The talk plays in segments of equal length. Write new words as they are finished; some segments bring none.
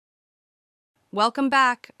Welcome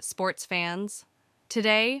back, sports fans.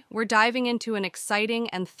 Today, we're diving into an exciting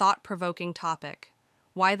and thought-provoking topic: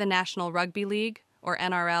 why the National Rugby League, or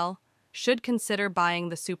NRL, should consider buying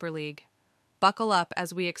the Super League. Buckle up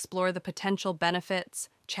as we explore the potential benefits,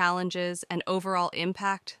 challenges, and overall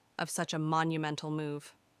impact of such a monumental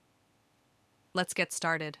move. Let's get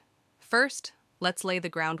started. First, let's lay the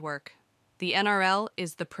groundwork. The NRL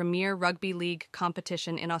is the premier rugby league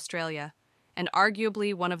competition in Australia, and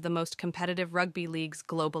arguably one of the most competitive rugby leagues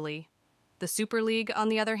globally. The Super League, on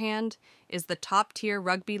the other hand, is the top-tier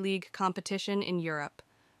rugby league competition in Europe,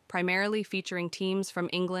 primarily featuring teams from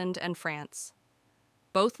England and France.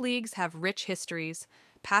 Both leagues have rich histories,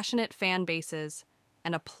 passionate fan bases,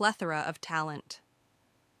 and a plethora of talent.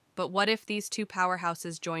 But what if these two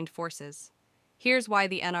powerhouses joined forces? Here's why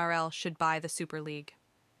the NRL should buy the Super League.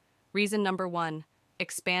 Reason number 1,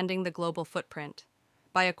 expanding the global footprint.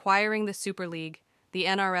 By acquiring the Super League, the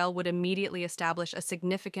NRL would immediately establish a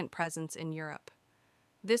significant presence in Europe.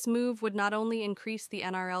 This move would not only increase the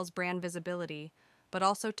NRL's brand visibility, but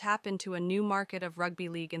also tap into a new market of rugby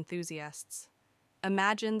league enthusiasts.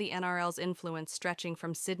 Imagine the NRL's influence stretching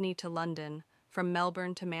from Sydney to London, from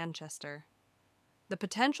Melbourne to Manchester. The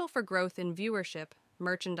potential for growth in viewership,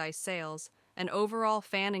 merchandise sales, and overall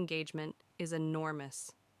fan engagement is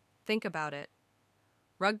enormous. Think about it.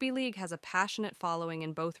 Rugby league has a passionate following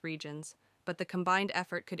in both regions, but the combined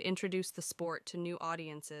effort could introduce the sport to new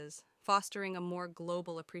audiences, fostering a more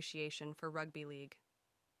global appreciation for rugby league.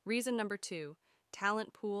 Reason number 2,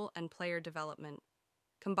 talent pool and player development.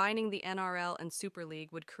 Combining the NRL and Super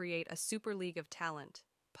League would create a super league of talent,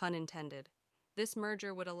 pun intended. This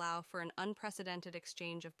merger would allow for an unprecedented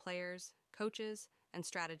exchange of players, coaches, and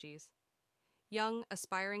strategies. Young,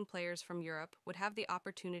 aspiring players from Europe would have the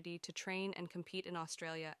opportunity to train and compete in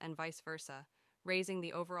Australia and vice versa, raising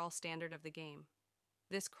the overall standard of the game.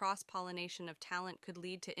 This cross-pollination of talent could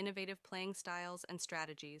lead to innovative playing styles and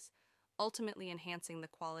strategies, ultimately enhancing the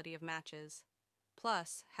quality of matches.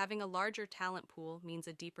 Plus, having a larger talent pool means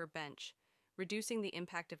a deeper bench, reducing the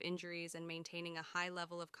impact of injuries and maintaining a high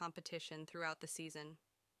level of competition throughout the season.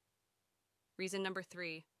 Reason number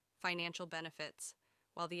 3, financial benefits.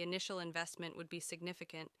 While the initial investment would be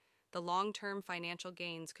significant, the long-term financial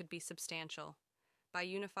gains could be substantial. By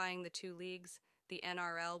unifying the two leagues, the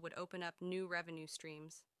NRL would open up new revenue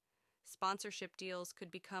streams. Sponsorship deals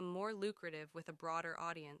could become more lucrative with a broader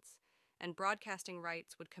audience, and broadcasting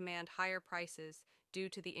rights would command higher prices due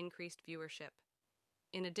to the increased viewership.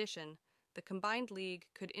 In addition, the combined league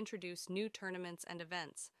could introduce new tournaments and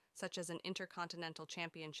events, such as an Intercontinental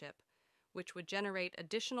Championship, which would generate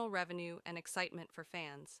additional revenue and excitement for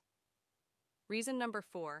fans. Reason number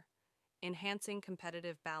 4, enhancing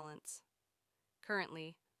competitive balance.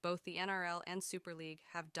 Currently, both the NRL and Super League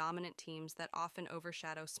have dominant teams that often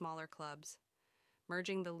overshadow smaller clubs.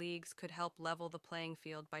 Merging the leagues could help level the playing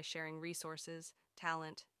field by sharing resources,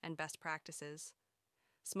 talent, and best practices.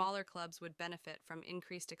 Smaller clubs would benefit from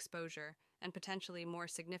increased exposure and potentially more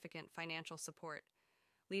significant financial support,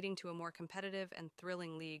 leading to a more competitive and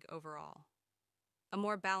thrilling league overall. A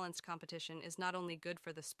more balanced competition is not only good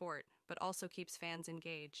for the sport, but also keeps fans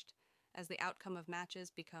engaged, as the outcome of matches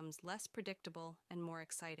becomes less predictable and more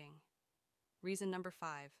exciting. Reason number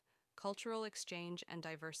 5, cultural exchange and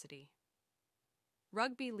diversity.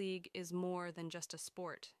 Rugby league is more than just a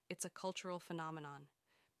sport, it's a cultural phenomenon.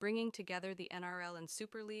 Bringing together the NRL and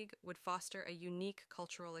Super League would foster a unique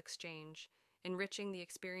cultural exchange, enriching the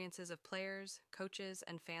experiences of players, coaches,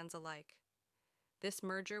 and fans alike. This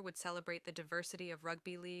merger would celebrate the diversity of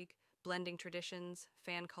rugby league, blending traditions,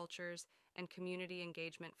 fan cultures, and community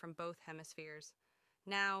engagement from both hemispheres.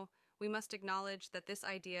 Now, we must acknowledge that this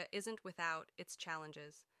idea isn't without its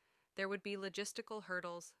challenges. There would be logistical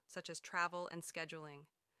hurdles, such as travel and scheduling.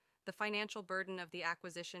 The financial burden of the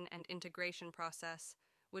acquisition and integration process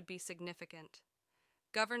would be significant.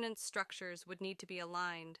 Governance structures would need to be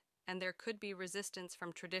aligned, and there could be resistance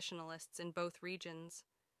from traditionalists in both regions.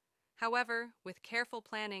 However, with careful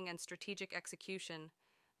planning and strategic execution,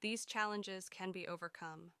 these challenges can be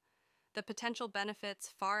overcome. The potential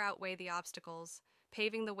benefits far outweigh the obstacles,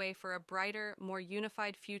 paving the way for a brighter, more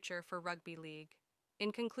unified future for rugby league.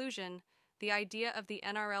 In conclusion, the idea of the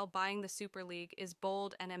NRL buying the Super League is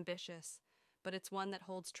bold and ambitious, but it's one that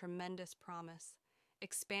holds tremendous promise.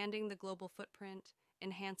 Expanding the global footprint,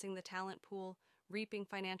 enhancing the talent pool, reaping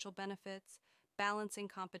financial benefits, balancing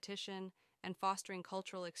competition, and fostering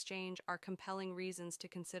cultural exchange are compelling reasons to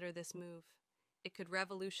consider this move. It could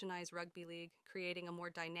revolutionize rugby league, creating a more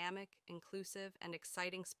dynamic, inclusive, and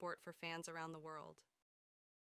exciting sport for fans around the world.